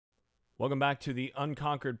Welcome back to the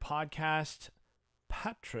Unconquered Podcast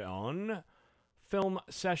Patreon film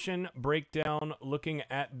session breakdown looking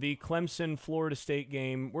at the Clemson Florida State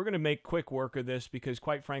game. We're going to make quick work of this because,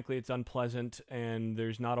 quite frankly, it's unpleasant and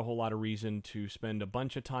there's not a whole lot of reason to spend a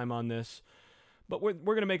bunch of time on this. But we're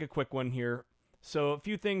going to make a quick one here. So a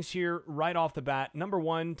few things here right off the bat. Number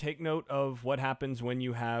one, take note of what happens when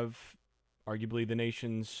you have arguably the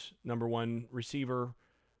nation's number one receiver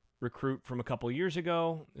recruit from a couple years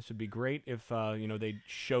ago. This would be great if they'd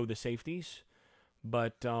show the safeties,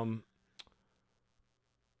 but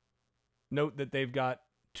note that they've got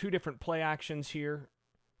two different play actions here.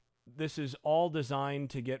 This is all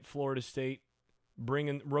designed to get Florida State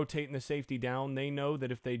rotating the safety down. They know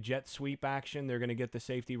that if they jet sweep action, they're going to get the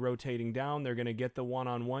safety rotating down. They're going to get the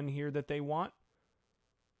one-on-one here that they want.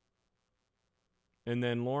 And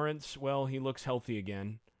then Lawrence, well, he looks healthy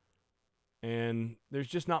again. And there's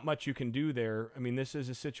just not much you can do there. I mean, this is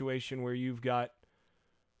a situation where you've got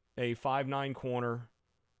a 5'9" corner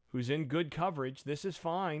who's in good coverage. This is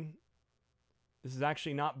fine. This is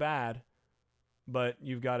actually not bad. But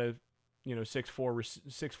you've got a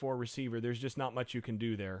 6'4" receiver. There's just not much you can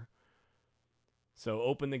do there. So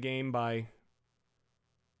open the game by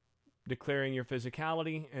declaring your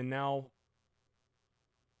physicality, and now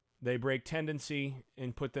they break tendency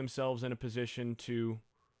and put themselves in a position to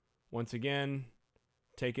once again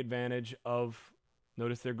take advantage of,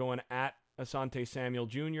 notice they're going at Asante Samuel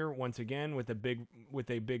Jr. once again with a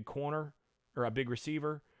big corner or a big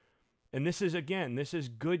receiver. And this is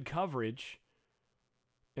good coverage.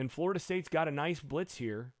 And Florida State's got a nice blitz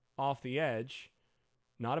here off the edge.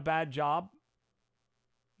 Not a bad job.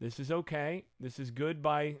 This is okay. This is good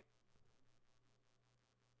by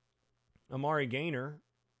Amari Gaynor.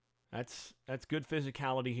 That's good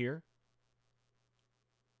physicality here.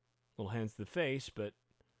 Little hands to the face, but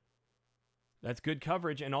that's good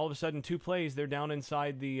coverage. And all of a sudden, two plays, they're down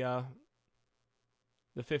inside the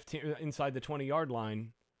 15, inside the 20-yard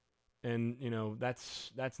line, and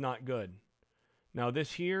that's not good. Now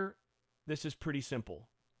this is pretty simple.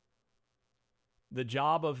 The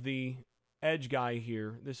job of the edge guy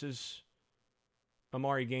here, this is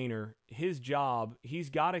Amari Gaynor. His job, he's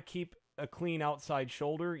got to keep a clean outside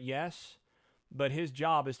shoulder, yes. But his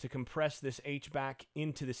job is to compress this H-back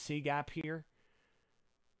into the C-gap here.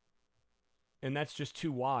 And that's just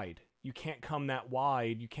too wide. You can't come that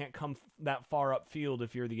wide. You can't come that far upfield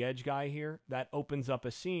if you're the edge guy here. That opens up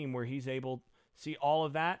a seam where he's able... See all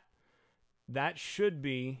of that? That should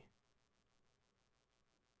be...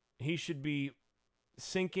 He should be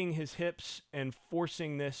sinking his hips and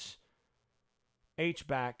forcing this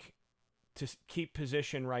H-back to keep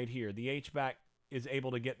position right here. The H-back is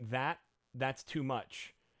able to get that. That's too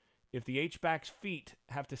much. If the H-back's feet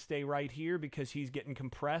have to stay right here because he's getting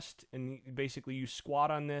compressed, and basically you squat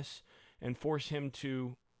on this and force him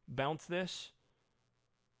to bounce this,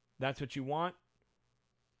 that's what you want,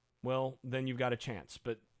 well, then you've got a chance.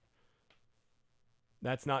 But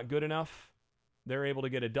that's not good enough. They're able to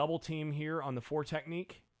get a double team here on the 4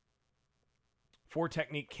 technique. 4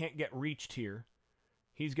 technique can't get reached here.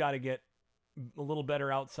 He's got to get a little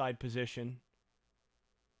better outside position.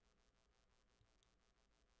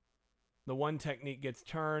 The 1 technique gets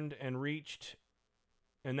turned and reached,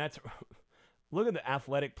 and that's look at the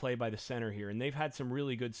athletic play by the center here. And they've had some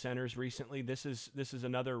really good centers recently. This is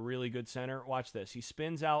another really good center. Watch this. He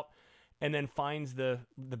spins out and then finds the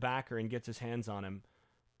backer and gets his hands on him.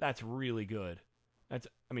 That's really good. That's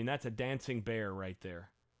a dancing bear right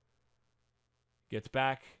there. Gets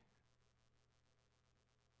back.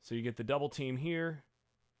 So you get the double team here.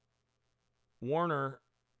 Warner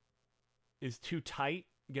is too tight.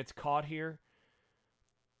 Gets caught here.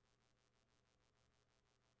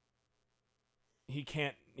 He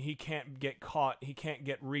can't get caught. He can't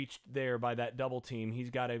get reached there by that double team. He's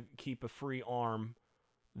got to keep a free arm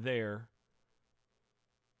there.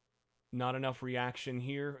 Not enough reaction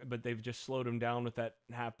here, but they've just slowed him down with that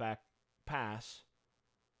halfback pass.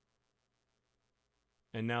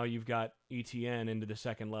 And now you've got ETN into the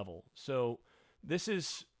second level. So this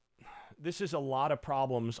is a lot of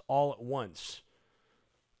problems all at once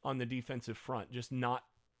on the defensive front, just not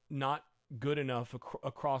good enough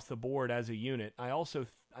across the board as a unit.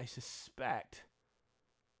 I suspect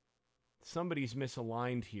somebody's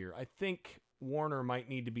misaligned here. I think Warner might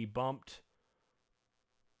need to be bumped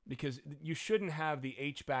because you shouldn't have the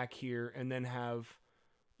H back here and then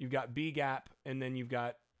you've got B gap and then you've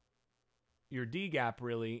got your D gap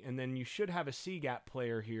really, and then you should have a C gap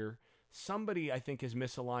player here. Somebody, I think, is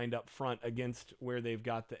misaligned up front against where they've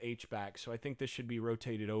got the H-back, so I think this should be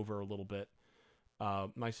rotated over a little bit.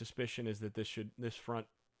 My suspicion is that this front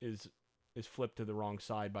is is flipped to the wrong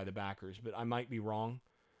side by the backers, but I might be wrong.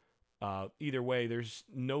 Either way, there's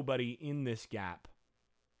nobody in this gap.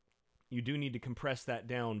 You do need to compress that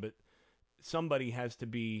down, but somebody has to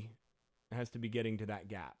be getting to that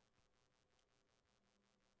gap.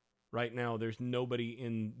 Right now, there's nobody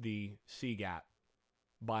in the C gap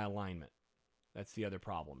by alignment. That's the other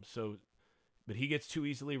problem. So, but he gets too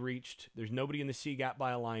easily reached. There's nobody in the C gap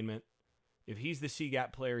by alignment. If he's the C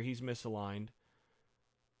gap player, he's misaligned.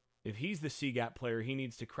 If he's the C gap player, he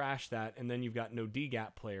needs to crash that, and then you've got no D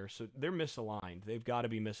gap player. So they're misaligned. They've got to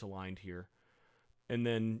be misaligned here. And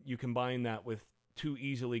then you combine that with too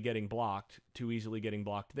easily getting blocked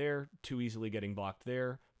there, too easily getting blocked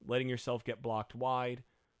there, letting yourself get blocked wide,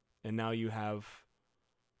 and now you have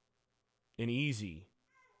an easy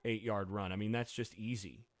 8-yard run. I mean, that's just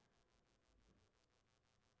easy.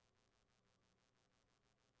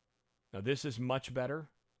 Now, this is much better.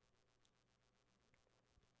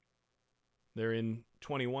 They're in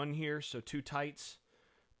 21 here, so 2 tights,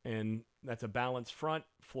 and that's a balanced front.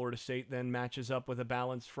 Florida State then matches up with a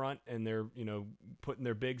balanced front, and they're, putting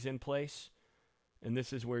their bigs in place. And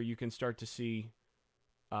this is where you can start to see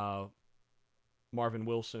Marvin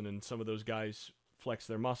Wilson and some of those guys flex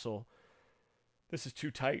their muscle. This is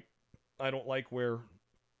too tight. I don't like where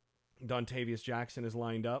Dontavius Jackson is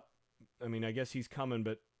lined up. I mean, I guess he's coming,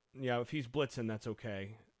 but yeah, if he's blitzing, that's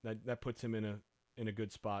okay. That puts him in a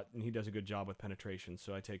good spot, and he does a good job with penetration,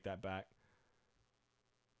 so I take that back.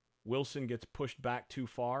 Wilson gets pushed back too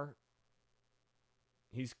far.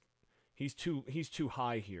 He's too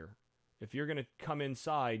high here. If you're going to come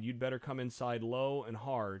inside, you'd better come inside low and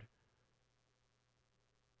hard.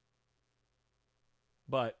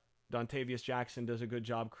 But Dontavius Jackson does a good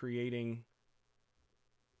job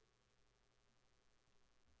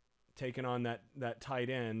taking on that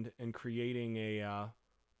tight end and creating a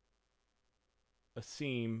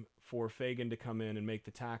seam for Fagan to come in and make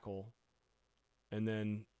the tackle. And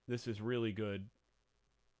then this is really good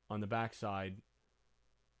on the backside.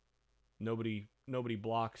 Nobody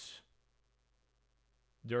blocks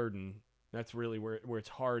Durden. That's really where it's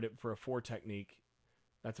hard for a 4 technique.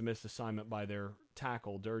 That's a missed assignment by their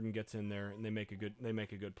tackle. Durden gets in there and they make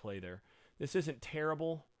a good play there. This isn't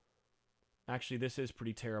terrible. Actually, this is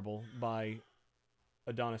pretty terrible by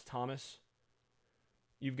Adonis Thomas.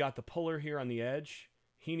 You've got the puller here on the edge.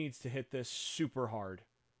 He needs to hit this super hard.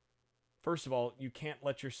 First of all, you can't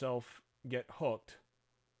let yourself get hooked.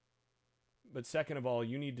 But second of all,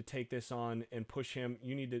 you need to take this on and push him.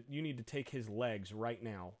 You need to take his legs right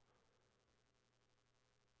now.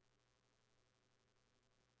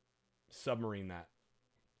 Submarine that.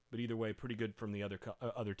 But either way, pretty good from the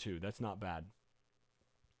other two. That's not bad.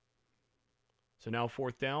 So now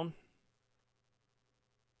 4th down.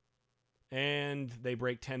 And they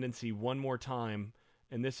break tendency one more time.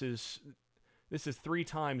 And this is 3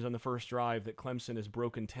 times on the first drive that Clemson has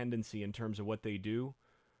broken tendency in terms of what they do.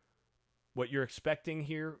 What you're expecting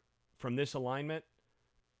here from this alignment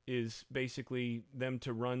is basically them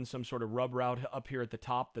to run some sort of rub route up here at the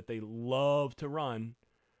top that they love to run.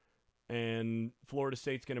 And Florida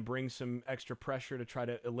State's going to bring some extra pressure to try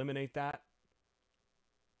to eliminate that.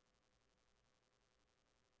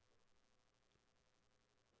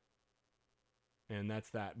 And that's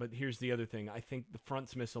that. But here's the other thing. I think the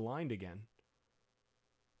front's misaligned again.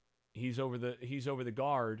 He's over the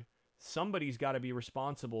guard. Somebody's got to be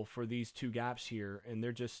responsible for these 2 gaps here, and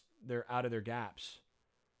they're out of their gaps.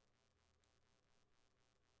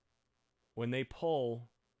 When they pull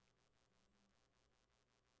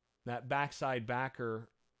that backside backer,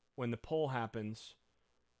 when the pull happens,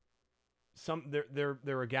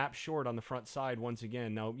 they're a gap short on the front side once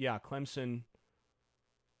again. Now, yeah, Clemson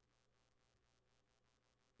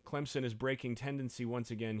is breaking tendency once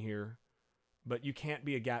again here, but you can't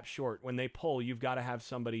be a gap short. When they pull, you've got to have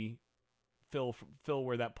somebody fill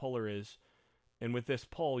where that puller is. And with this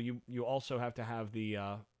pull, you also have to have the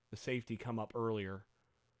safety come up earlier.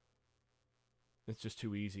 It's just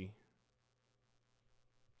too easy.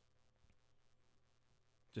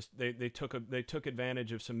 Just they took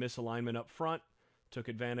advantage of some misalignment up front, took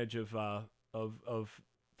advantage of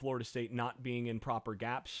Florida State not being in proper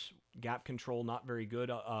gaps, gap control not very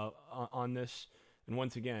good on this. And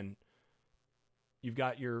once again, you've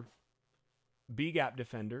got your B gap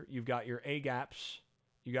defender, you've got your A gaps,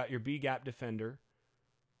 you got your B gap defender,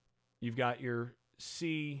 you've got your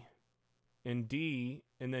C and D,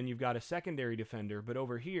 and then you've got a secondary defender. But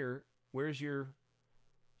over here,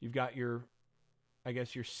 you've got your, I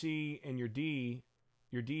guess your C and your D.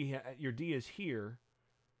 Your D is here.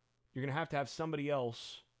 You're going to have somebody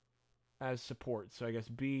else as support. So I guess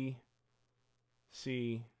B,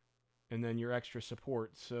 C, and then your extra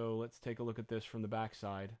support. So let's take a look at this from the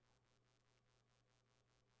backside.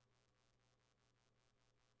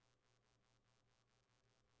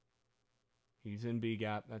 He's in B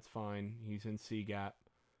gap. That's fine. He's in C gap.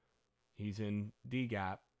 He's in D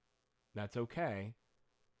gap. That's okay.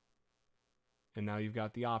 And now you've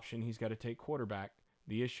got the option. He's got to take quarterback.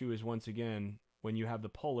 The issue is, once again, when you have the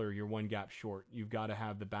puller, you're one gap short. You've got to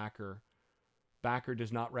have the backer. Backer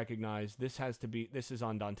does not recognize. This is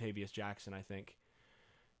on Dontavius Jackson, I think.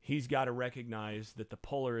 He's got to recognize that the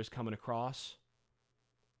puller is coming across.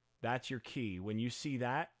 That's your key. When you see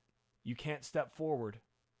that, you can't step forward,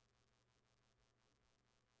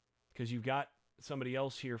 because you've got somebody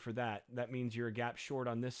else here for that. That means you're a gap short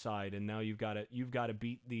on this side, and now you've got to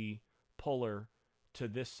beat the puller to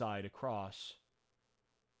this side across.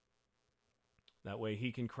 That way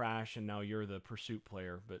he can crash, and now you're the pursuit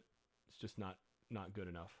player, but it's just not good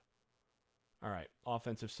enough. All right,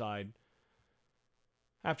 offensive side.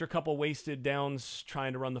 After a couple wasted downs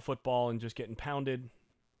trying to run the football and just getting pounded.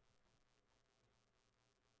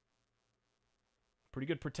 Pretty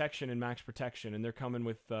good protection and max protection, and they're coming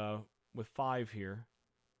with 5 here.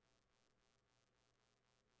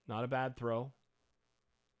 Not a bad throw.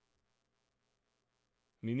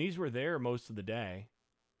 I mean, these were there most of the day.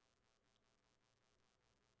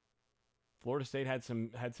 Florida State had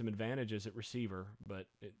some advantages at receiver, but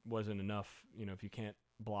it wasn't enough, if you can't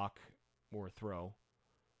block or throw.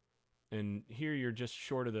 And here you're just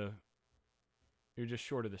short of the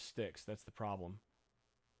sticks. That's the problem.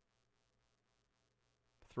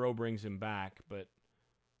 Throw brings him back, but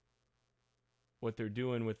what they're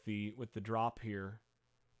doing with the drop here,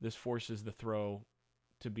 this forces the throw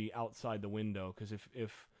to be outside the window, because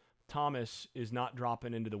if Thomas is not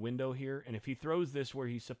dropping into the window here, and if he throws this where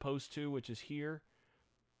he's supposed to, which is here,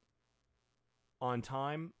 on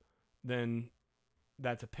time, then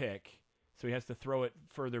that's a pick. So he has to throw it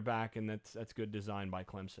further back, and that's good design by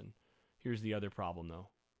Clemson. Here's the other problem, though.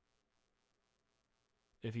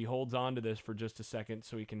 If he holds on to this for just a second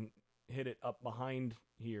so he can hit it up behind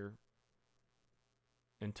here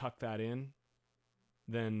and tuck that in,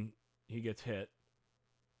 then he gets hit.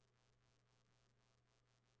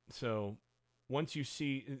 So once you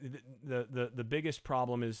see the biggest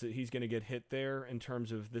problem is that he's going to get hit there, in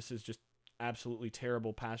terms of this is just absolutely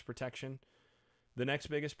terrible pass protection. The next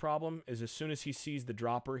biggest problem is, as soon as he sees the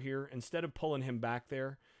dropper here, instead of pulling him back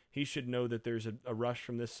there, he should know that there's a rush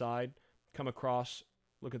from this side. Come across.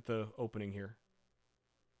 Look at the opening here.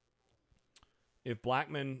 If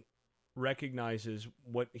Blackman recognizes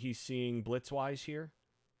what he's seeing blitz-wise here,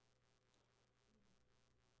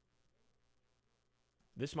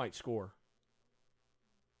 this might score.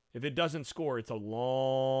 If it doesn't score, it's a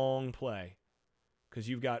long play, because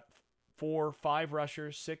you've got 4, 5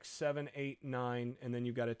 rushers, 6, 7, 8, 9, and then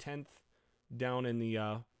you've got a 10th down in the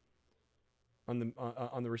on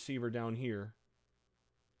the receiver down here.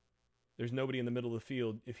 There's nobody in the middle of the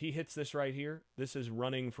field. If he hits this right here, this is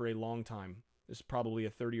running for a long time. This is probably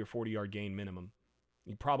a 30 or 40-yard gain minimum.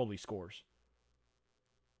 He probably scores.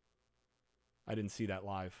 I didn't see that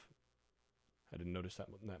live. I didn't notice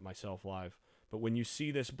that myself live. But when you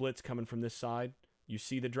see this blitz coming from this side, you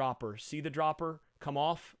see the dropper. See the dropper come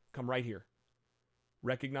off, come right here.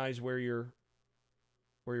 Recognize where your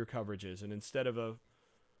coverage is, and instead of a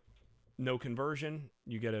no conversion,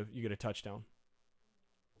 you get a touchdown.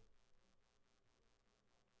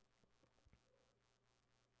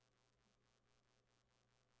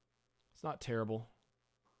 It's not terrible.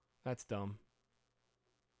 That's dumb.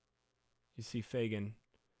 You see Fagan.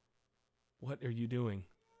 What are you doing?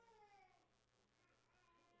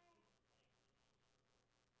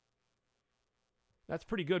 That's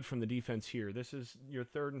pretty good from the defense here. This is your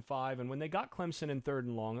 3rd and 5, and when they got Clemson in 3rd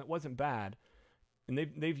and long, it wasn't bad. And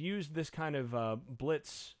they've used this kind of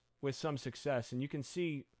blitz with some success, and you can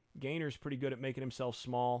see Gainer's pretty good at making himself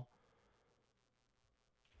small.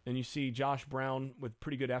 And you see Josh Brown with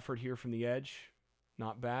pretty good effort here from the edge.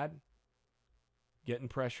 Not bad. Getting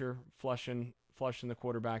pressure, flushing the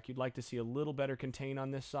quarterback. You'd like to see a little better contain on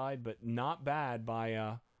this side, but not bad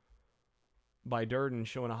by Durden,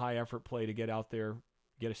 showing a high effort play to get out there,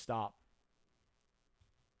 get a stop.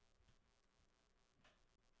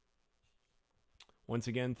 Once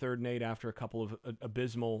again, 3rd and 8 after a couple of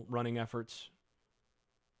abysmal running efforts.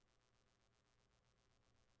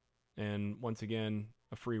 And once again,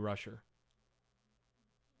 a free rusher.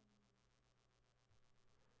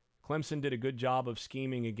 Clemson did a good job of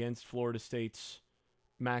scheming against Florida State's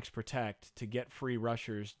max protect to get free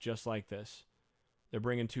rushers just like this. They're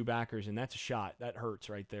bringing 2 backers, and that's a shot. That hurts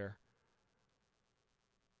right there.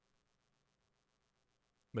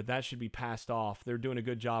 But that should be passed off. They're doing a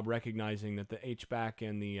good job recognizing that the H-back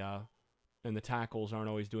and the tackles aren't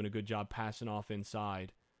always doing a good job passing off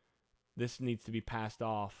inside. This needs to be passed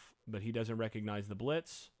off, but he doesn't recognize the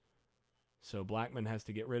blitz. So Blackman has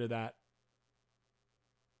to get rid of that.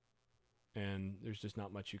 And there's just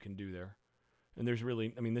not much you can do there. And there's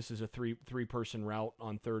really, I mean, this is a three-person route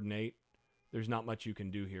on 3rd and 8. There's not much you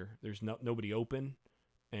can do here. There's nobody open,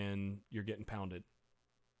 and you're getting pounded.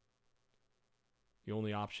 The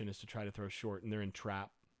only option is to try to throw short, and they're in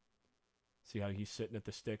trap. See how he's sitting at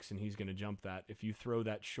the sticks, and he's going to jump that. If you throw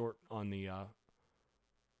that short on the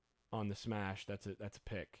smash, that's a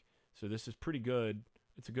pick. So this is pretty good.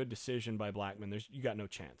 It's a good decision by Blackman. You got no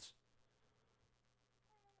chance.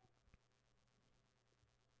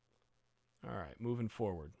 All right, moving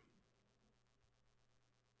forward.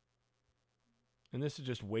 And this is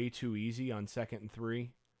just way too easy on 2nd and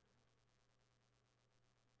 3.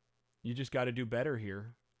 You just got to do better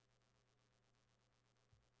here.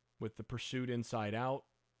 With the pursuit inside out.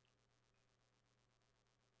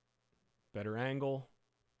 Better angle.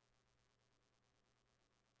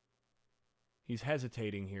 He's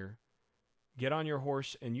hesitating here. Get on your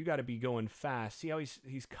horse, and you got to be going fast. See how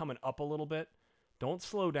he's coming up a little bit? Don't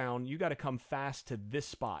slow down. You got to come fast to this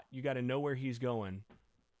spot. You got to know where he's going.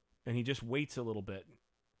 And he just waits a little bit.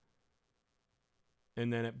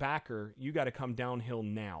 And then at backer, you got to come downhill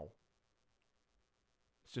now.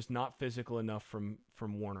 It's just not physical enough from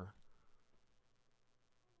Warner.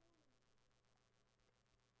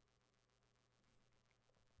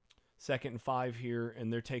 Second and 5 here,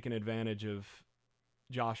 and they're taking advantage of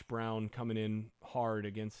Josh Brown coming in hard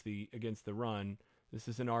against the run. This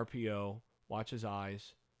is an RPO. Watch his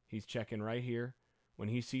eyes. He's checking right here. When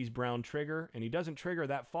he sees Brown trigger, and he doesn't trigger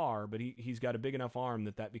that far, but he's got a big enough arm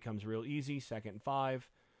that becomes real easy. 2nd and 5.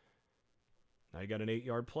 Now you got an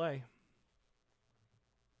 8-yard play.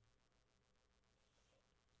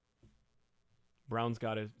 Brown's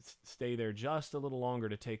got to stay there just a little longer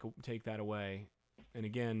to take that away. And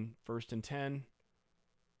again, 1st and 10.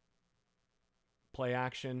 Play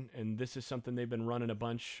action, and this is something they've been running a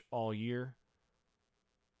bunch all year.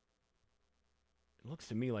 It looks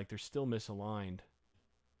to me like they're still misaligned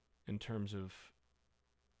in terms of...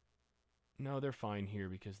 No, they're fine here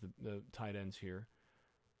because the tight end's here.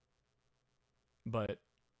 But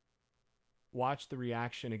watch the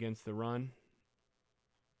reaction against the run.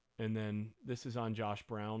 And then this is on Josh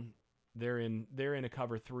Brown. They're in a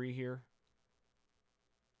cover 3 here.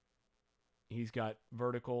 He's got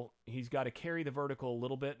vertical. He's got to carry the vertical a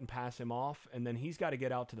little bit and pass him off, and then he's got to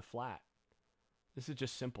get out to the flat. This is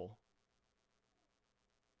just simple.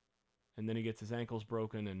 And then he gets his ankles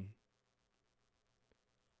broken, and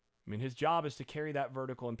I mean, his job is to carry that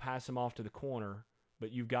vertical and pass him off to the corner,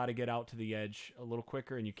 but you've got to get out to the edge a little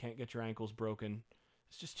quicker, and you can't get your ankles broken.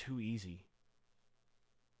 It's just too easy.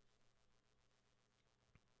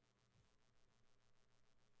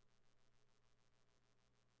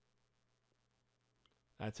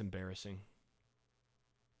 That's embarrassing.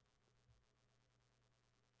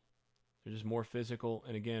 They're just more physical.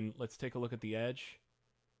 And again, let's take a look at the edge.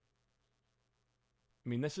 I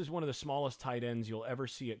mean, this is one of the smallest tight ends you'll ever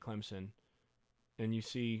see at Clemson. And you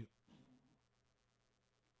see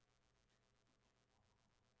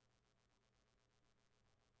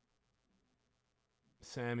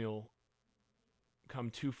Samuel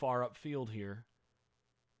come too far upfield here.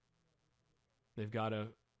 They've got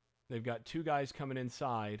 2 guys coming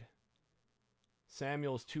inside.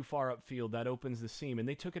 Samuel's too far upfield. That opens the seam. And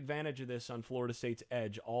they took advantage of this on Florida State's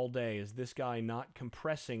edge all day. Is this guy not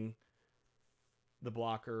compressing the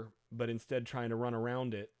blocker, but instead trying to run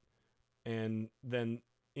around it? And then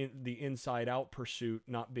the inside-out pursuit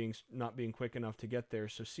not being quick enough to get there.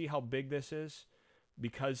 So see how big this is?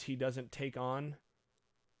 Because he doesn't take on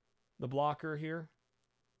the blocker here.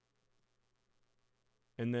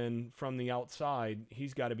 And then from the outside,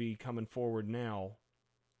 he's got to be coming forward now.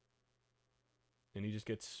 And he just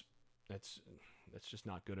gets... That's just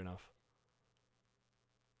not good enough.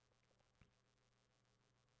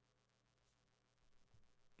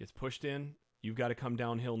 Gets pushed in. You've got to come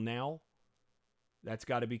downhill now. That's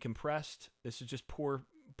got to be compressed. This is just poor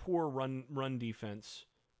run defense.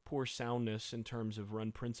 Poor soundness in terms of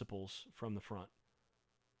run principles from the front.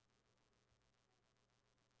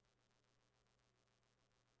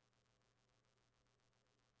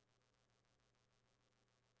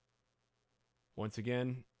 Once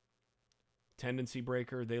again, tendency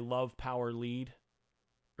breaker. They love power lead,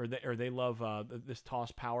 or they love this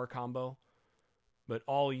toss power combo. But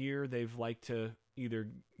all year they've liked to either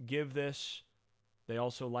give this. They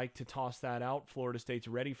also like to toss that out. Florida State's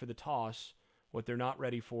ready for the toss. What they're not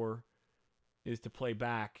ready for is to play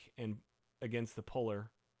back and against the puller.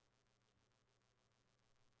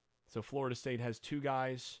 So Florida State has two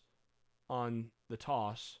guys on the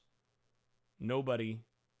toss. Nobody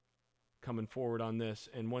coming forward on this.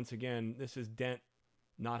 And once again, this is Dent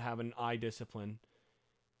not having eye discipline.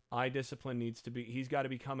 Eye discipline needs to be, he's got to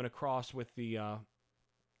be coming across with the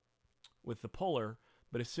puller,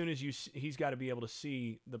 but as soon as he's got to be able to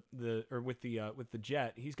see with the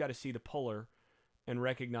jet, he's got to see the puller and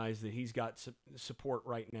recognize that he's got support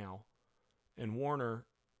right now. And Warner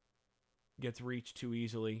gets reached too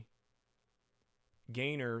easily.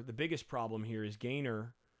 Gainer, the biggest problem here is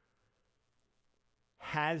Gainer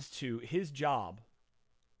has to, his job,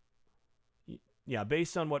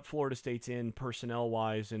 based on what Florida State's in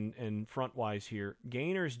personnel-wise and front-wise here,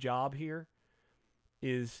 Gainer's job here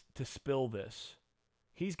is to spill this.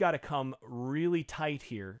 He's got to come really tight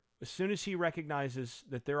here. As soon as he recognizes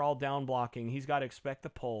that they're all down blocking, he's got to expect the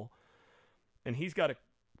pull, and he's got to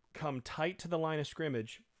come tight to the line of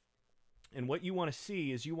scrimmage. And what you want to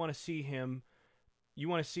see is you want to see him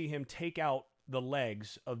take out the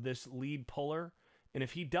legs of this lead puller, and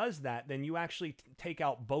if he does that, then you actually take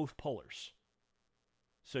out both pullers.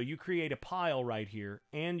 So you create a pile right here,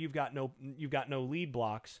 and you've got no lead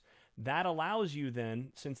blocks. That allows you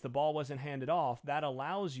then, since the ball wasn't handed off, that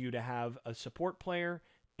allows you to have a support player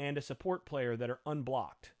and a support player that are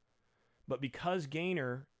unblocked. But because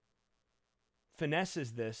Gainer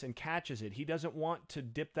finesses this and catches it, he doesn't want to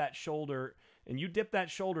dip that shoulder, and you dip that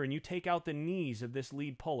shoulder and you take out the knees of this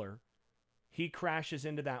lead puller. He crashes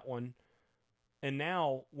into that one. And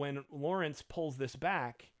now when Lawrence pulls this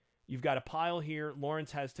back, you've got a pile here.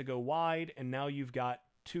 Lawrence has to go wide, and now you've got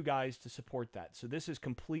two guys to support that. So this is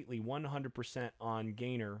completely 100% on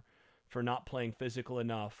Gainer for not playing physical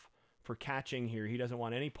enough, for catching here. He doesn't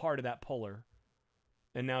want any part of that puller.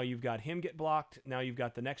 And now you've got him get blocked. Now you've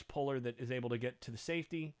got the next puller that is able to get to the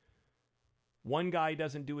safety. One guy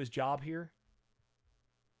doesn't do his job here.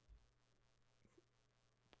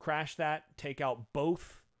 Crash that, take out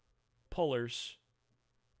both pullers,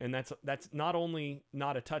 and that's not only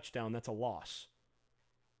not a touchdown, that's a loss.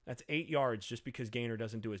 That's 8 yards just because Gainer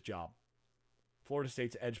doesn't do his job. Florida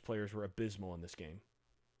State's edge players were abysmal in this game.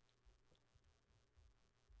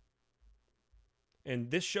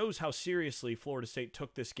 And this shows how seriously Florida State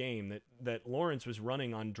took this game, that Lawrence was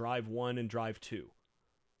running on drive 1 and drive 2.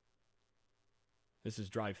 This is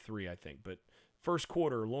drive 3, I think. But first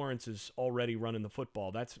quarter, Lawrence is already running the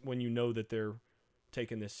football. That's when you know that they're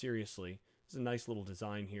taking this seriously. This is a nice little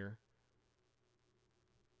design here.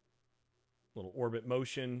 Little orbit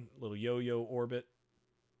motion, little yo-yo orbit.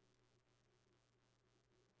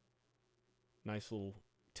 Nice little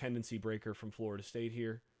tendency breaker from Florida State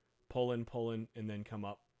here. Pulling, and then come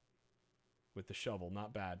up with the shovel.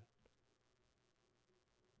 Not bad.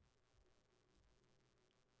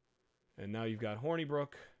 And now you've got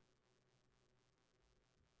Hornibrook.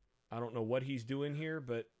 I don't know what he's doing here,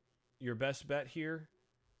 but your best bet here.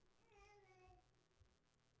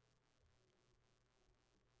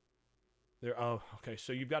 Oh, okay.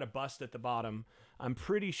 So you've got a bust at the bottom. I'm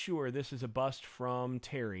pretty sure this is a bust from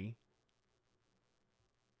Terry.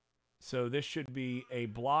 So this should be a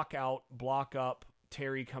block out, block up.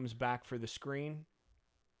 Terry comes back for the screen.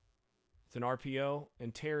 It's an RPO,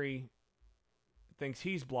 and Terry thinks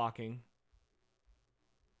he's blocking.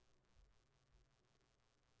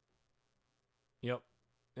 Yep.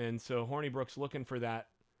 And so Hornibrook's looking for that.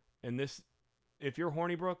 And this, if you're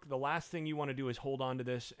Hornibrook, the last thing you want to do is hold on to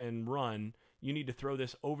this and run. You need to throw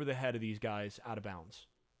this over the head of these guys out of bounds.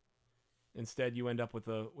 Instead, you end up with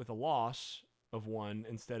a loss of 1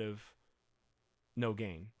 instead of no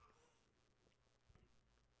gain.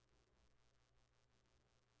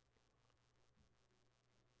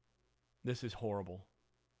 This is horrible.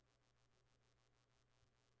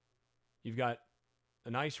 You've got a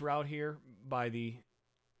nice route here by the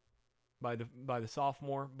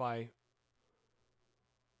sophomore, by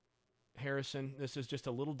Harrison. This is just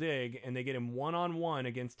a little dig, and they get him one-on-one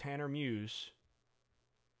against Tanner Muse,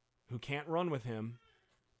 who can't run with him.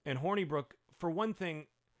 And Hornibrook, for one thing,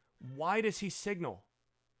 why does he signal?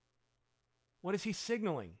 What is he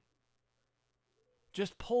signaling?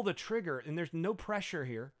 Just pull the trigger, and there's no pressure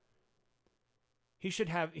here. He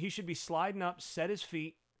should be sliding up, set his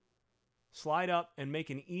feet, slide up, and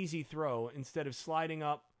make an easy throw instead of sliding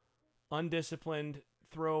up, undisciplined,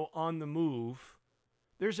 throw on the move.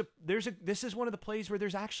 This is one of the plays where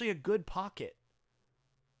there's actually a good pocket.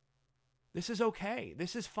 This is okay.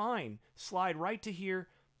 This is fine. Slide right to here,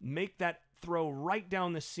 make that throw right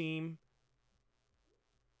down the seam,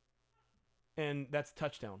 and that's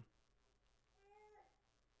touchdown.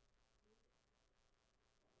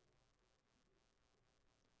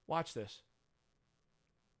 Watch this.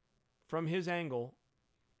 From his angle,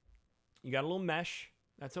 you got a little mesh.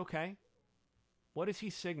 That's okay. What is he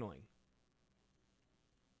signaling?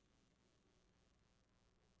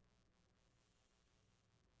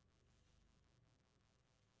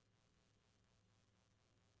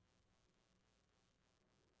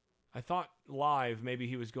 I thought live maybe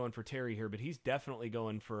he was going for Terry here, but he's definitely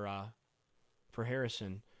going for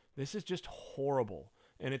Harrison. This is just horrible.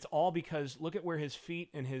 And it's all because look at where his feet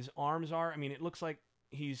and his arms are. I mean, it looks like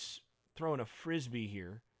he's throwing a frisbee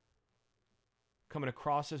here. Coming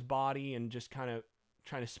across his body and just kind of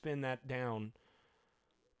trying to spin that down.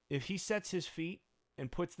 If he sets his feet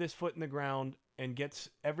and puts this foot in the ground and gets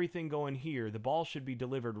everything going here, the ball should be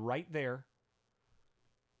delivered right there.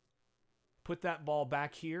 Put that ball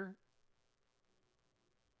back here.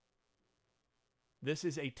 This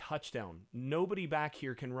is a touchdown. Nobody back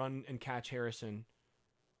here can run and catch Harrison.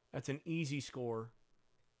 That's an easy score.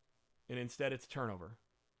 And instead it's turnover.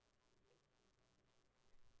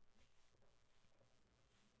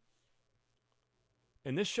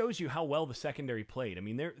 And this shows you how well the secondary played. I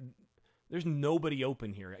mean, there's nobody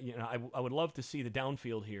open here. You know, I would love to see the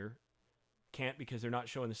downfield here. Can't because they're not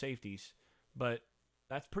showing the safeties. But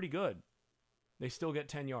that's pretty good. They still get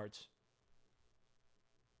 10 yards.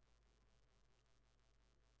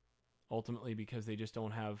 Ultimately because they just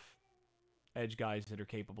don't have edge guys that are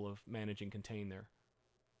capable of managing contain there.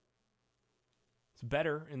 It's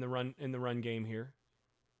better in the run game here.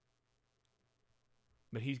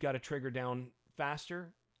 But he's got to trigger down faster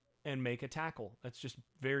and make a tackle. That's just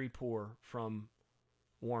very poor from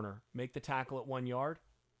Warner. Make the tackle at 1 yard.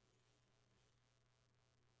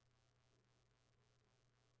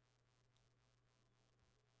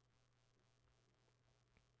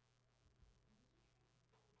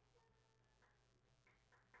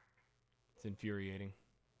 It's infuriating.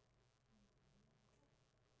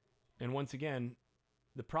 And once again,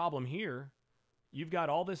 the problem here, you've got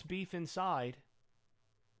all this beef inside.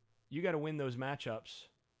 You got to win those matchups.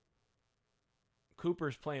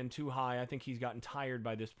 Cooper's playing too high. I think he's gotten tired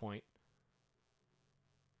by this point.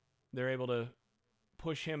 They're able to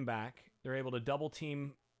push him back. They're able to double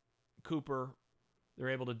team Cooper. They're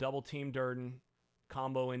able to double team Durden,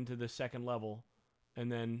 combo into the second level,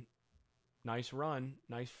 and then nice run,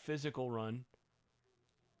 nice physical run.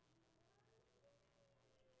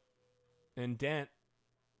 And Dent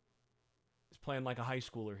is playing like a high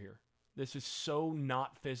schooler here. This is so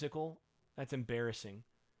not physical. That's embarrassing.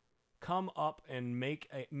 Come up and make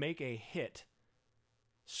a hit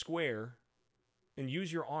square and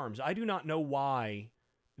use your arms. I do not know why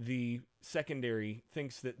the secondary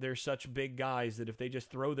thinks that they're such big guys that if they just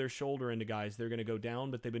throw their shoulder into guys, they're going to go down,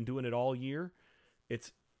 but they've been doing it all year.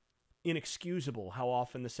 It's inexcusable how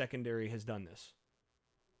often the secondary has done this.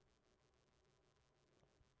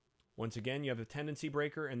 Once again, you have a tendency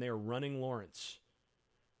breaker, and they are running Lawrence.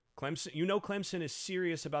 Clemson, you know Clemson is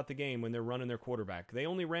serious about the game when they're running their quarterback. They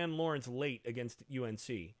only ran Lawrence late against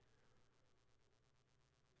UNC.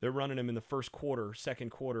 They're running him in the first quarter, second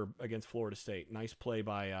quarter against Florida State. Nice play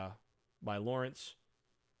by Lawrence.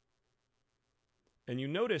 And you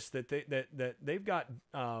notice that they've got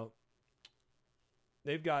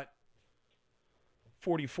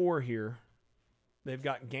 44 here. They've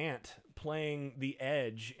got Gant playing the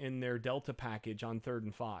edge in their Delta package on 3rd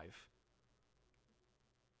and 5.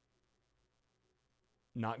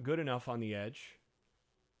 Not good enough on the edge.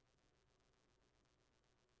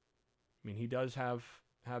 I mean, he does have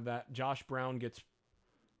that. Josh Brown gets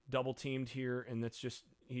double teamed here, and that's just,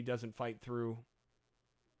 he doesn't fight through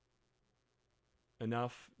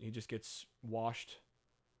enough. He just gets washed.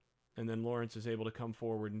 And then Lawrence is able to come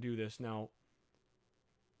forward and do this. Now,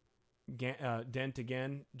 Dent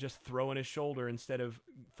again, just throwing his shoulder instead of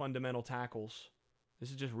fundamental tackles. This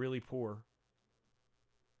is just really poor.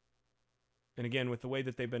 And again, with the way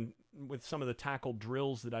that they've been, with some of the tackle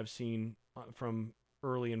drills that I've seen from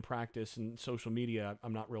early in practice and social media,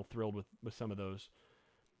 I'm not real thrilled with some of those.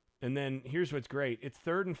 And then here's what's great. It's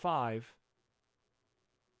 3rd and 5.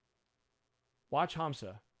 Watch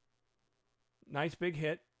Hamza. Nice big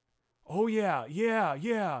hit. Oh, yeah.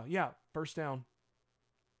 First down.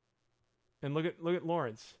 And look at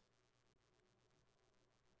Lawrence.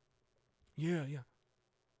 Yeah.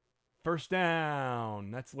 First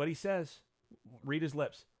down. That's what he says. Read his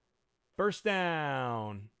lips. First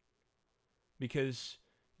down. Because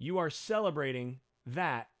you are celebrating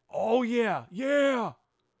that. Oh, yeah.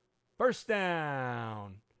 First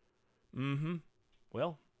down.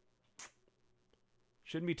 Well,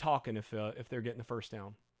 shouldn't be talking if they're getting the first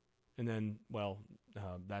down. And then, well,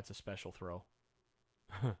 that's a special throw.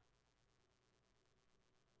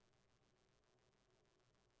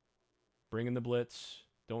 Bring in the blitz.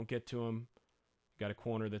 Don't get to him. Got a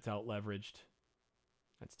corner that's out leveraged.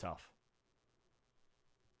 That's tough.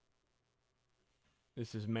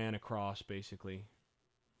 This is man across, basically.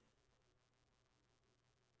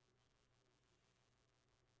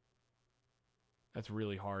 That's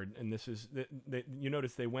really hard. And this is, you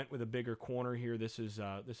notice they went with a bigger corner here. This is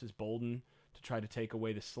Bolden to try to take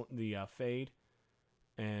away the fade.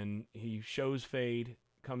 And he shows fade,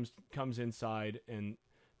 comes inside, and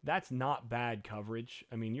that's not bad coverage.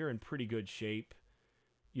 I mean, you're in pretty good shape.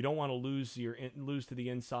 You don't want to lose to the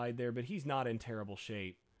inside there, but he's not in terrible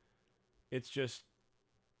shape. It's just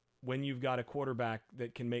when you've got a quarterback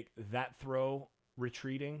that can make that throw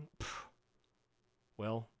retreating,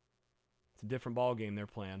 well, it's a different ball game they're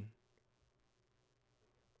playing.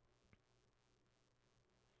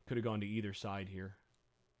 Could have gone to either side here.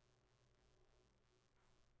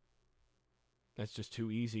 That's just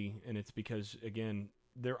too easy, and it's because, again,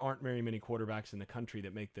 there aren't very many quarterbacks in the country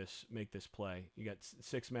that make this play. You got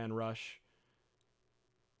six-man rush.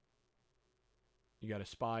 You got a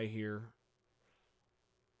spy here.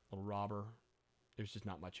 Little robber. There's just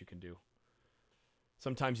not much you can do.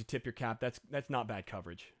 Sometimes you tip your cap. That's not bad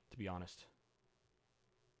coverage, to be honest.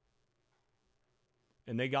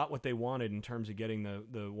 And they got what they wanted in terms of getting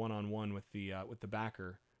the one-on-one with the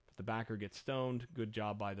backer. But the backer gets stoned. Good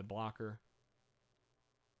job by the blocker.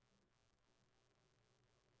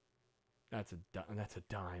 That's a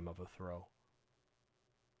dime of a throw.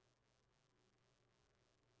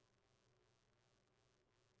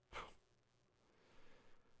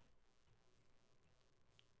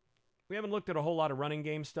 We haven't looked at a whole lot of running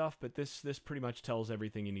game stuff, but this pretty much tells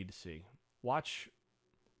everything you need to see. Watch.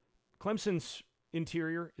 Clemson's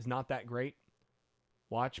interior is not that great.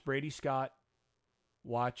 Watch Brady Scott.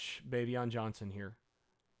 Watch Bavion Johnson here.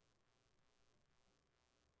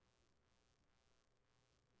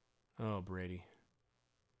 Oh, Brady.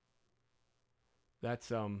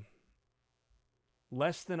 That's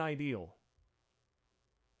less than ideal.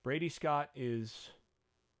 Brady Scott is,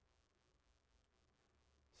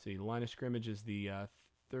 see, the line of scrimmage is the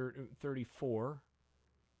 34.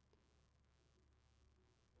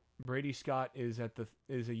 Brady Scott is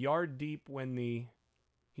a yard deep when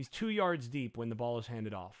he's 2 yards deep when the ball is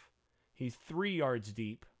handed off. He's 3 yards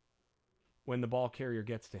deep when the ball carrier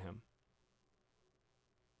gets to him.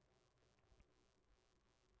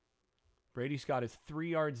 Brady Scott is 3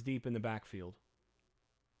 yards deep in the backfield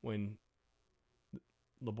when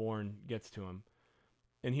LeBourne gets to him.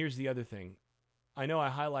 And here's the other thing. I know I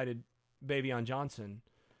highlighted Bavion Johnson.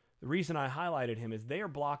 The reason I highlighted him is they are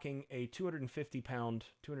blocking a 250-pound,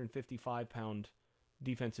 255-pound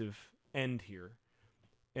defensive end here.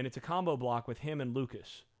 And it's a combo block with him and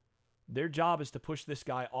Lucas. Their job is to push this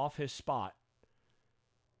guy off his spot.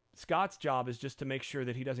 Scott's job is just to make sure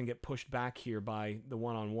that he doesn't get pushed back here by the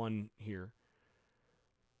one-on-one here.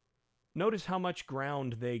 Notice how much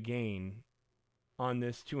ground they gain on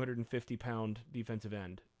this 250-pound defensive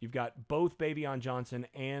end. You've got both Bavion Johnson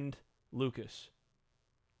and Lucas.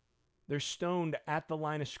 They're stoned at the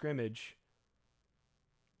line of scrimmage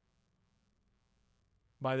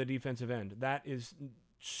by the defensive end. That is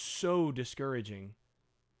so discouraging.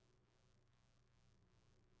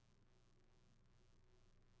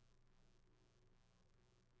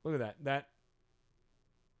 Look at that.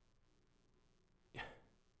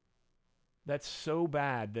 That's so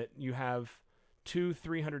bad that you have two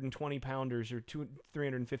 320-pounders or two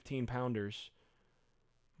 315-pounders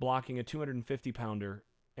blocking a 250-pounder,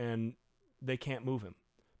 and they can't move him.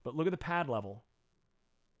 But look at the pad level.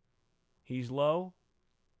 He's low.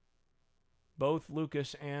 Both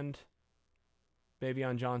Lucas and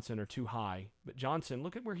Bavion Johnson are too high. But Johnson,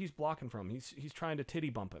 look at where he's blocking from. He's trying to titty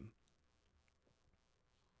bump him.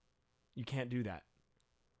 You can't do that.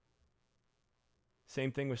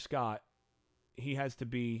 Same thing with Scott. He has to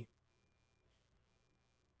be...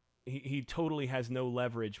 He totally has no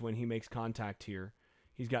leverage when he makes contact here.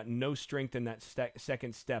 He's got no strength in that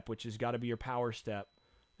second step, which has got to be your power step,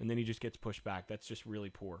 and then he just gets pushed back. That's just really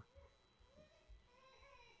poor.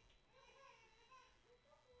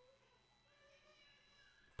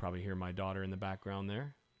 Probably hear my daughter in the background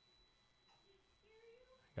there.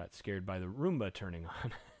 Got scared by the Roomba turning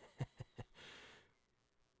on.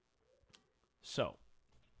 So,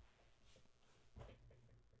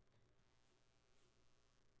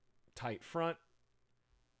 tight front.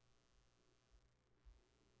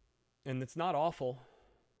 And it's not awful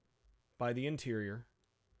by the interior.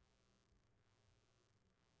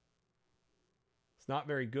 It's not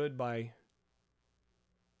very good by...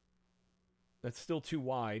 That's still too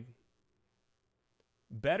wide.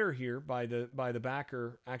 Better here by the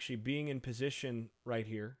backer actually being in position right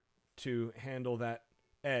here to handle that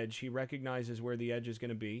edge. He recognizes where the edge is going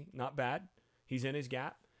to be. Not bad. He's in his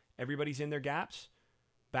gap. Everybody's in their gaps.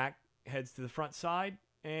 Back heads to the front side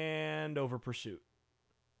and over pursuit.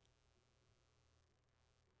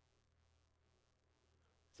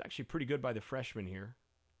 It's actually pretty good by the freshman here.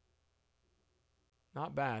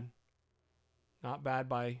 Not bad. Not bad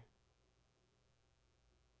by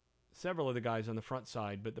several of the guys on the front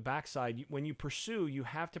side, but the back side, when you pursue, you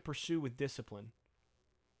have to pursue with discipline.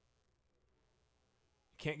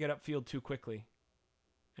 You can't get upfield too quickly.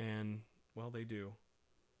 And, well, they do.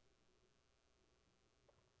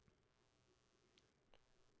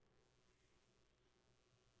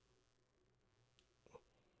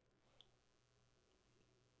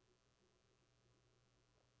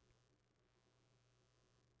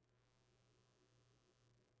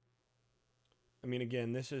 I mean,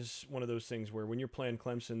 again, this is one of those things where when you're playing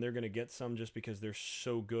Clemson, they're going to get some just because they're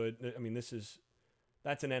so good. I mean,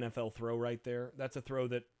 that's an NFL throw right there. That's a throw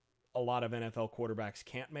that a lot of NFL quarterbacks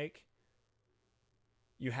can't make.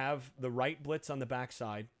 You have the right blitz on the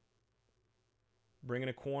backside, bringing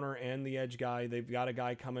a corner and the edge guy. They've got a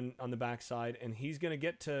guy coming on the backside, and he's going to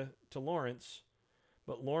get to Lawrence,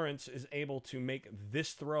 but Lawrence is able to make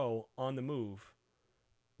this throw on the move.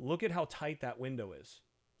 Look at how tight that window is.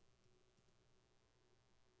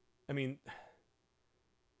 I mean,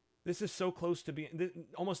 this is so close to being...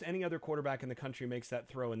 Almost any other quarterback in the country makes that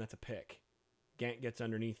throw, and that's a pick. Gant gets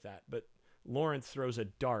underneath that. But Lawrence throws a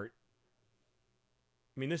dart.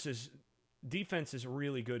 I mean, defense is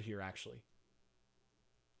really good here, actually.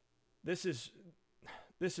 This is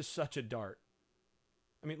such a dart.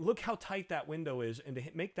 I mean, look how tight that window is, and to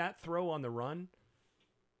make that throw on the run...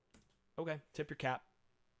 Okay, tip your cap.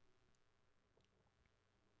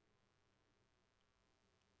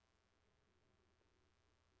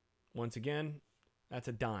 Once again, that's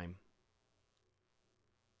a dime.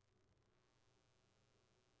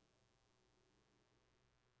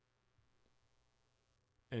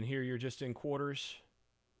 And here you're just in quarters.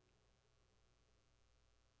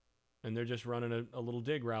 And they're just running a little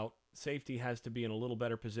dig route. Safety has to be in a little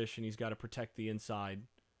better position. He's got to protect the inside.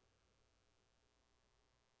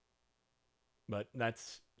 But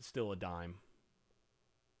that's still a dime.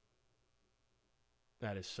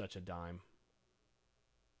 That is such a dime.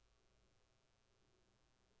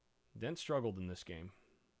 Dent struggled in this game.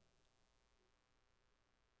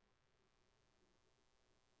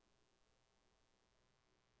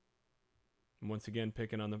 And once again,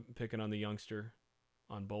 picking on the youngster,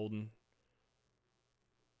 on Bolden.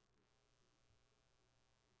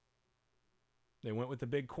 They went with the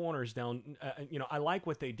big corners down. I like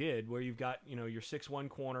what they did, where you've got your 6'1"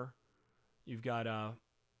 corner, you've got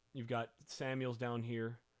Samuels down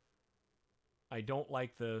here. I don't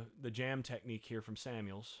like the jam technique here from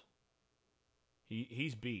Samuels.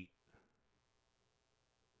 He's beat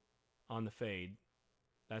on the fade.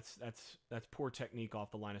 That's poor technique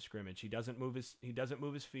off the line of scrimmage. He doesn't move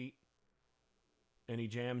his feet, and he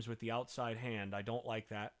jams with the outside hand. I don't like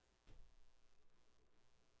that.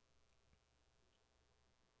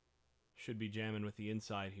 Should be jamming with the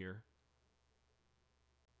inside here.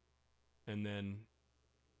 And then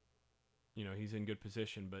he's in good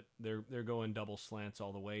position, but they're going double slants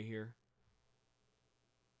all the way here.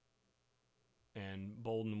 And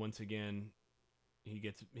Bolden, once again,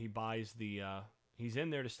 he buys the he's in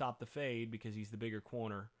there to stop the fade because he's the bigger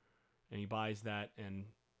corner, and he buys that, and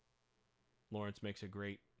Lawrence makes a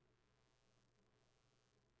great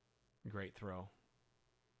throw.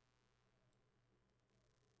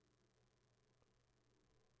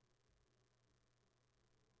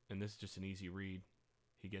 And this is just an easy read.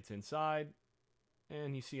 He gets inside,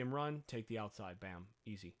 and you see him run, take the outside, bam,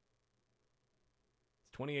 easy.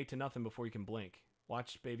 28-0 before you can blink.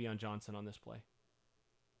 Watch Bavion Johnson on this play.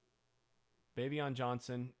 Bavion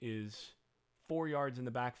Johnson is 4 yards in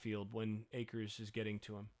the backfield when Akers is getting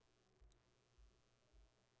to him.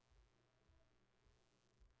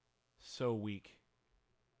 So weak.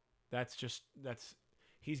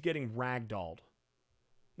 He's getting ragdolled.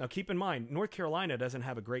 Now keep in mind, North Carolina doesn't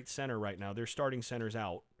have a great center right now. Their starting center's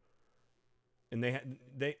out. And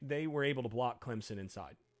they were able to block Clemson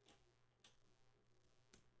inside.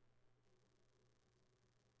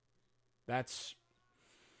 That's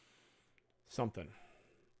something.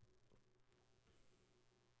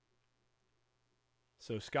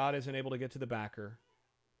 So Scott isn't able to get to the backer.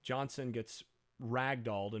 Johnson gets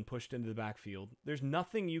ragdolled and pushed into the backfield. There's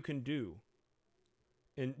nothing you can do.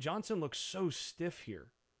 And Johnson looks so stiff here.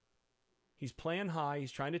 He's playing high.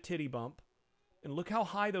 He's trying to titty bump. And look how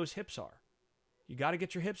high those hips are. You got to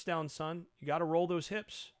get your hips down, son. You got to roll those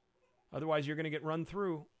hips. Otherwise, you're going to get run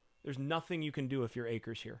through. There's nothing you can do if you're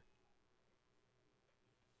Akers here.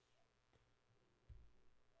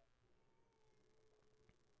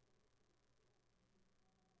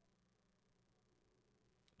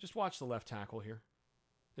 Just watch the left tackle here.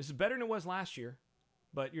 This is better than it was last year,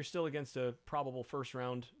 but you're still against a probable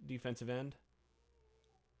first-round defensive end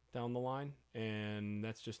down the line, and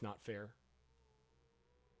that's just not fair.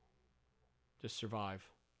 Just survive.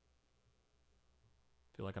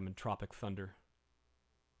 Feel like I'm in Tropic Thunder.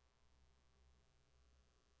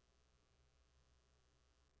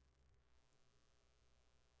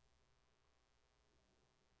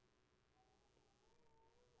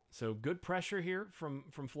 So good pressure here from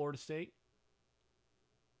Florida State.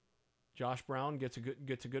 Josh Brown gets a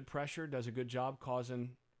good pressure, does a good job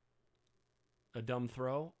causing a dumb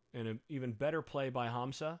throw, and an even better play by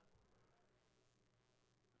Hamza.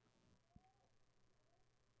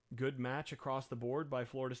 Good match across the board by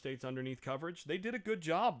Florida State's underneath coverage. They did a good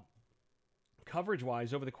job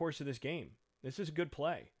coverage-wise over the course of this game. This is a good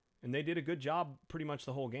play, and they did a good job pretty much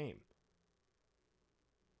the whole game.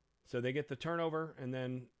 So they get the turnover, and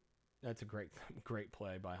then that's a great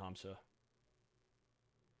play by Hamza.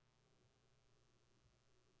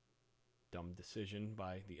 Dumb decision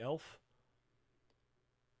by the elf.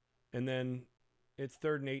 And then it's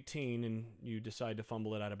 3rd and 18, and you decide to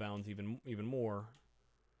fumble it out of bounds even more.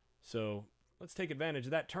 So let's take advantage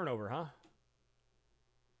of that turnover, huh?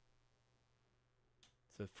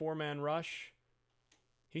 It's a 4-man rush.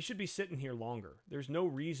 He should be sitting here longer. There's no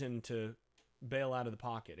reason to bail out of the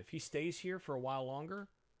pocket. If he stays here for a while longer,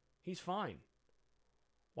 he's fine.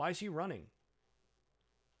 Why is he running?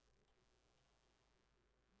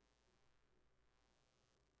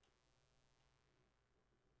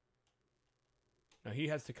 Now he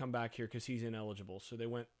has to come back here because he's ineligible. So they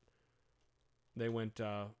went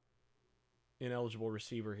ineligible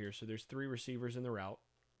receiver here. So there's 3 receivers in the route.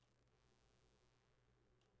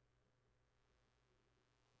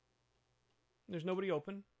 There's nobody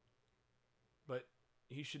open. But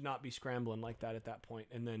he should not be scrambling like that at that point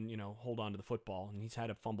and then, hold on to the football. And he's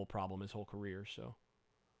had a fumble problem his whole career, so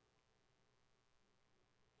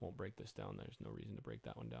won't break this down. There's no reason to break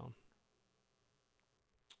that one down.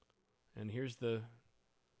 And here's the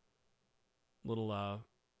little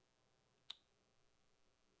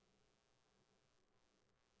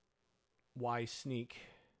Y sneak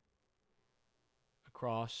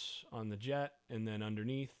across on the jet, and then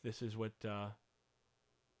underneath. This is what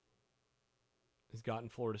has gotten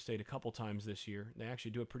Florida State a couple times this year. They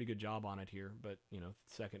actually do a pretty good job on it here, but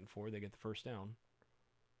 2nd and 4, they get the first down.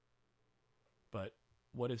 But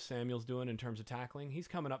what is Samuels doing in terms of tackling? He's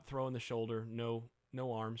coming up, throwing the shoulder, no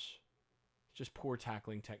arms. Just poor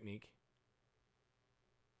tackling technique.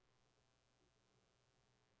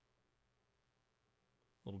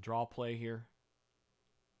 Little draw play here.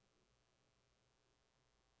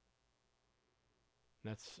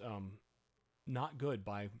 That's not good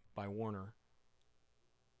by Warner.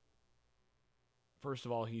 First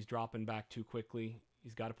of all, he's dropping back too quickly.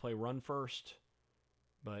 He's got to play run first.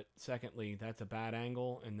 But secondly, that's a bad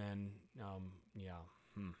angle. And then,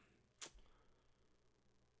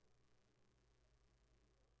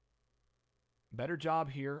 Better job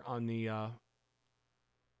here on the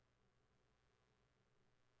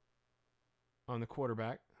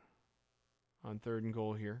quarterback on 3rd and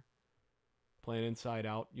goal here. Playing inside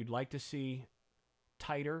out. You'd like to see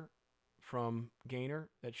tighter from Gainer.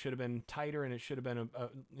 That should have been tighter, and it should have been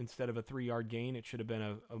instead of a 3-yard gain, it should have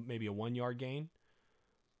been maybe a 1-yard gain.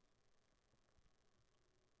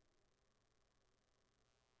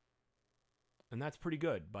 And that's pretty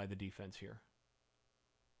good by the defense here.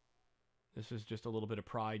 This is just a little bit of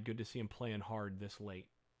pride. Good to see him playing hard this late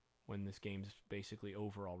when this game's basically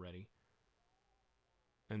over already.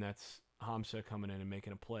 And that's Hamza coming in and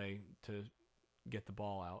making a play to get the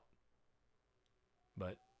ball out.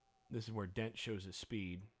 But this is where Dent shows his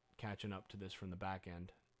speed, catching up to this from the back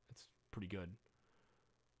end. It's pretty good.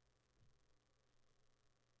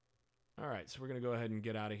 All right, so we're going to go ahead and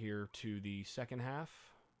get out of here to the second half.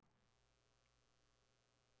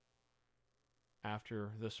 After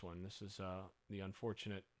this one, this is the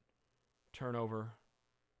unfortunate turnover.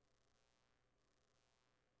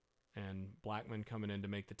 And Blackman coming in to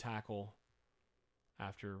make the tackle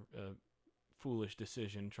after a foolish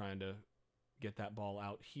decision trying to get that ball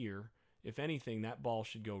out here. If anything, that ball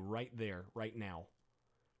should go right there, right now.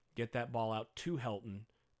 Get that ball out to Helton,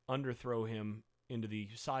 underthrow him into the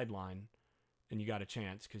sideline, and you got a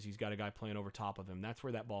chance because he's got a guy playing over top of him. That's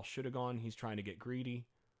where that ball should have gone. He's trying to get greedy.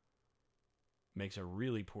 Makes a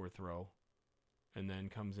really poor throw, and then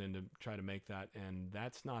comes in to try to make that, and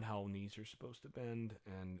that's not how knees are supposed to bend,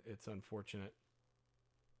 and it's unfortunate.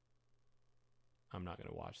 I'm not going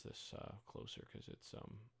to watch this closer because it's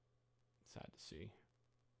sad to see.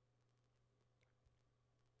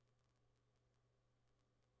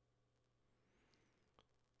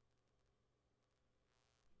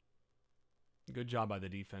 Good job by the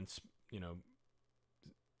defense,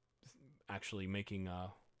 actually making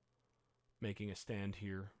a stand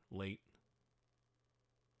here late.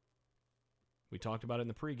 We talked about it in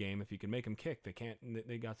the pregame. If you can make them kick, they can't.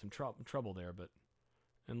 They got some trouble there.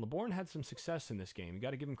 And LeBourne had some success in this game. You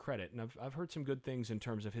got to give him credit. And I've heard some good things in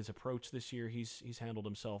terms of his approach this year. He's handled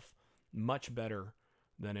himself much better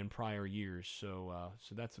than in prior years. So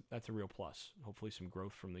that's a real plus. Hopefully some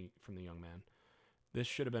growth from the young man. This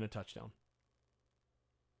should have been a touchdown.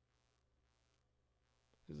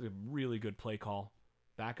 This is a really good play call.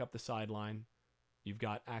 Back up the sideline. You've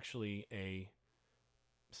got actually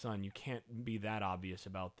you can't be that obvious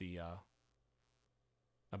about the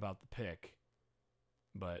pick,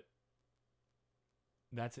 but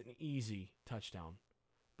that's an easy touchdown.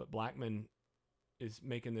 But Blackman is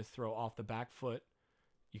making this throw off the back foot.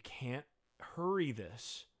 You can't hurry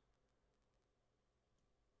this.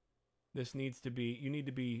 You need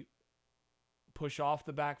to be push off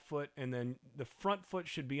the back foot, and then the front foot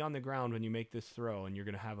should be on the ground when you make this throw, and you're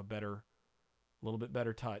going to have a little bit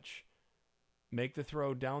better touch. Make the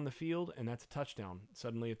throw down the field, and that's a touchdown.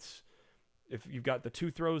 Suddenly if you've got the two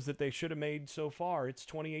throws that they should have made so far, it's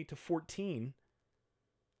 28-14,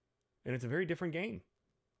 and it's a very different game.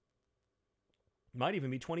 Might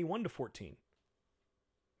even be 21-14.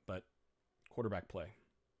 But quarterback play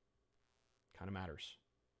kind of matters.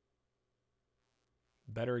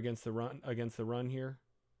 Better against the run here.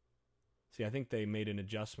 See, I think they made an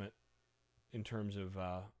adjustment in terms of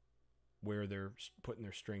where they're putting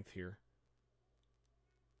their strength here.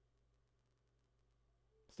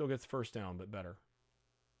 Still gets first down, but better.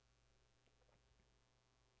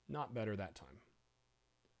 Not better that time.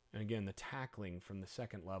 And again, the tackling from the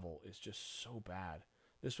second level is just so bad.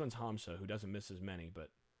 This one's Hamza, who doesn't miss as many, but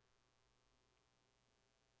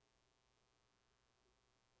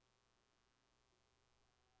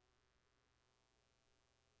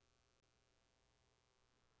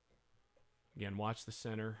again, watch the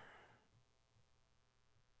center.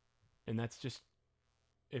 And that's just,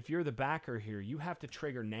 if you're the backer here, you have to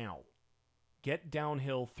trigger now. Get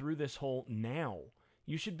downhill through this hole now.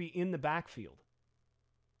 You should be in the backfield.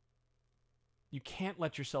 You can't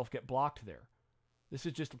let yourself get blocked there. This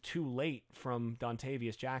is just too late from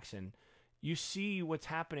Dontavius Jackson. You see what's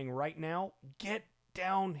happening right now? Get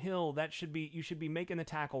downhill. You should be making the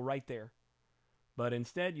tackle right there. But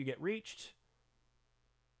instead, you get reached,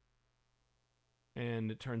 and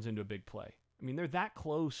it turns into a big play. I mean, they're that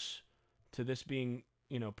close to this being,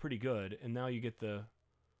 pretty good, and now you get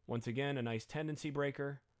once again, a nice tendency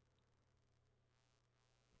breaker.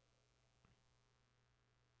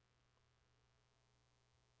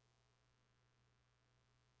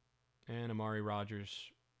 And Amari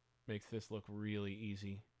Rodgers makes this look really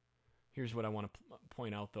easy. Here's what I want to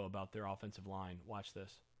point out, though, about their offensive line. Watch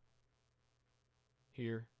this.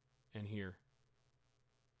 Here and here.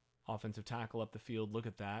 Offensive tackle up the field. Look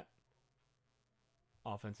at that.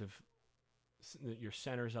 Your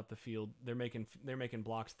centers up the field. They're making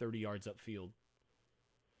blocks 30 yards upfield.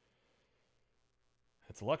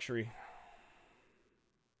 That's a luxury.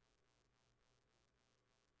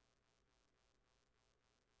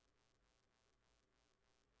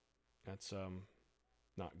 That's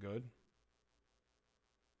not good.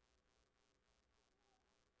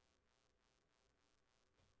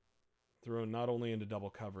 Throwing not only into double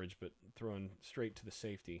coverage, but throwing straight to the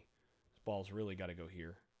safety. This ball's really got to go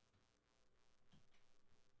here.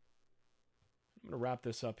 I'm going to wrap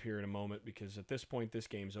this up here in a moment because at this point, this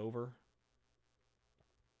game's over.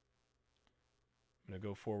 I'm going to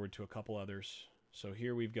go forward to a couple others. So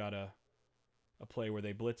here we've got a play where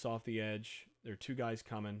they blitz off the edge. There are two guys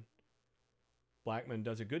coming. Blackman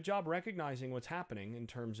does a good job recognizing what's happening in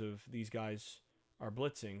terms of these guys are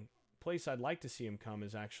blitzing. Place I'd like to see him come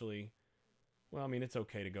is actually, well, I mean, it's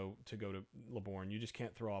okay to go to LeBourne. You just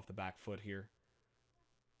can't throw off the back foot here.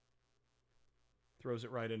 Throws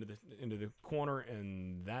it right into the corner,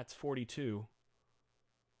 and that's 42.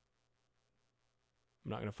 I'm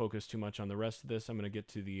not going to focus too much on the rest of this. I'm going to get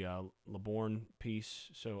to the LeBourne piece.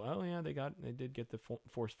 So, oh yeah, they did get the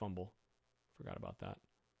forced fumble. Forgot about that.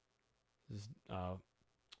 This is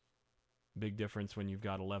big difference when you've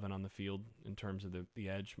got 11 on the field in terms of the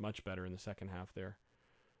edge. Much better in the second half there.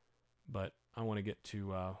 But I want to get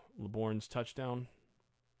to LeBourne's touchdown.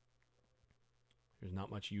 There's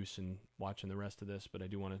not much use in watching the rest of this, but I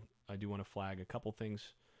do want to flag a couple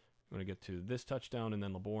things. I'm going to get to this touchdown and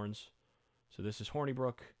then LeBourne's. So this is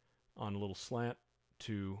Hornibrook on a little slant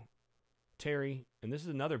to Terry, and this is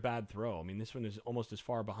another bad throw. I mean, this one is almost as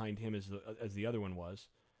far behind him as the other one was.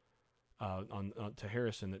 To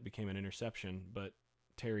Harrison that became an interception, but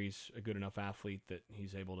Terry's a good enough athlete that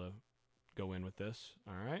he's able to go in with this.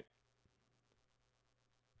 All right.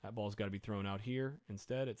 That ball's got to be thrown out here.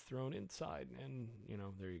 Instead, it's thrown inside, and, you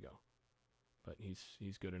know, there you go. But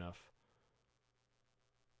he's good enough.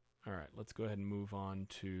 All right, let's go ahead and move on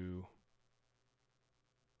to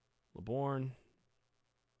LeBourne.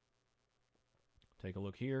 Take a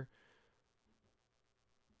look here.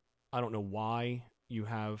 I don't know why you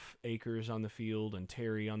have Akers on the field and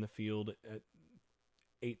Terry on the field at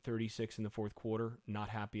 8:36 in the fourth quarter. Not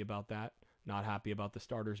happy about that. Not happy about the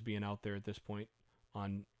starters being out there at this point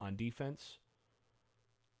on defense.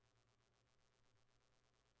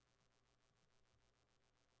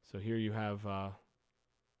 So here you have not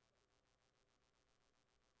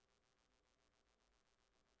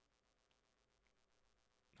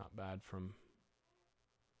bad from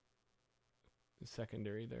the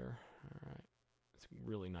secondary there. All right. It's a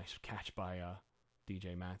really nice catch by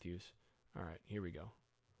DJ Matthews. All right, here we go.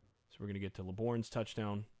 So we're going to get to LeBourne's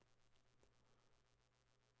touchdown.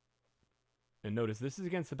 And notice this is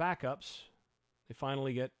against the backups. They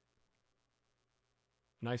finally get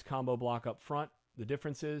nice combo block up front. The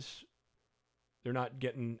difference is they're not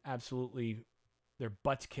getting absolutely their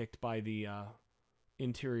butts kicked by the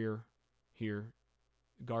interior here.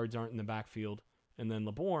 Guards aren't in the backfield. And then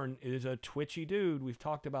LeBourne is a twitchy dude. We've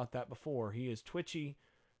talked about that before. He is twitchy.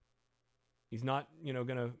 He's not, going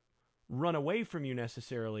to run away from you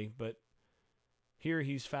necessarily, but here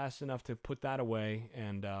he's fast enough to put that away,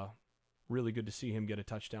 and really good to see him get a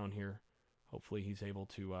touchdown here. Hopefully he's able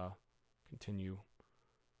to continue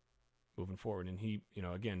moving forward. And he,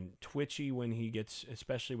 again, twitchy when he gets,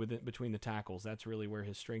 especially between the tackles. That's really where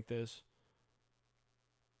his strength is.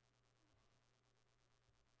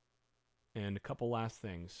 And a couple last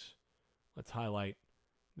things. Let's highlight.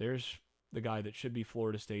 There's the guy that should be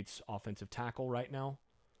Florida State's offensive tackle right now.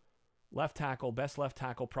 Left tackle, best left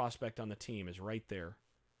tackle prospect on the team is right there.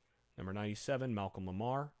 Number 97, Malcolm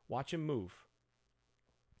Lamar. Watch him move.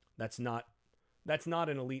 That's not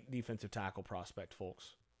an elite defensive tackle prospect,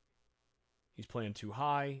 folks. He's playing too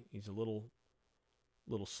high. He's a little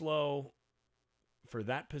slow for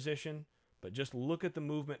that position. But just look at the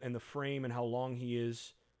movement and the frame and how long he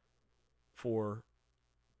is for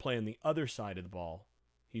playing the other side of the ball.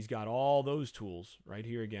 He's got all those tools right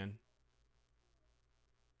here again.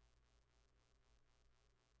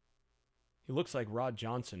 He looks like Rod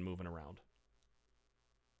Johnson moving around.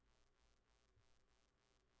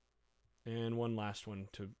 And one last one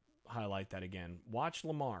to highlight that again. Watch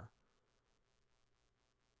Lamar.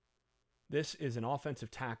 This is an offensive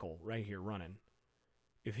tackle right here running.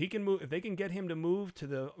 If he can move, if they can get him to move to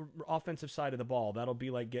the offensive side of the ball, that'll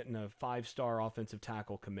be like getting a 5-star offensive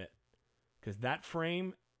tackle commit. Because that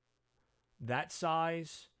frame, that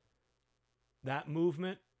size, that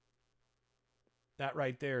movement, that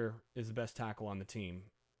right there is the best tackle on the team,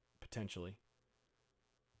 potentially.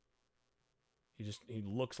 He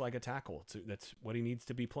looks like a tackle. That's what he needs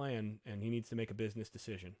to be playing, and he needs to make a business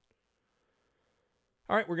decision.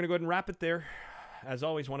 All right, we're going to go ahead and wrap it there. As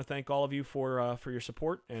always, want to thank all of you for your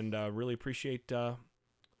support, and really appreciate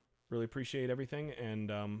everything.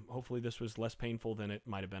 And hopefully this was less painful than it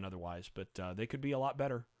might have been otherwise. But they could be a lot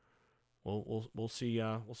better. We'll see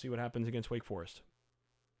what happens against Wake Forest.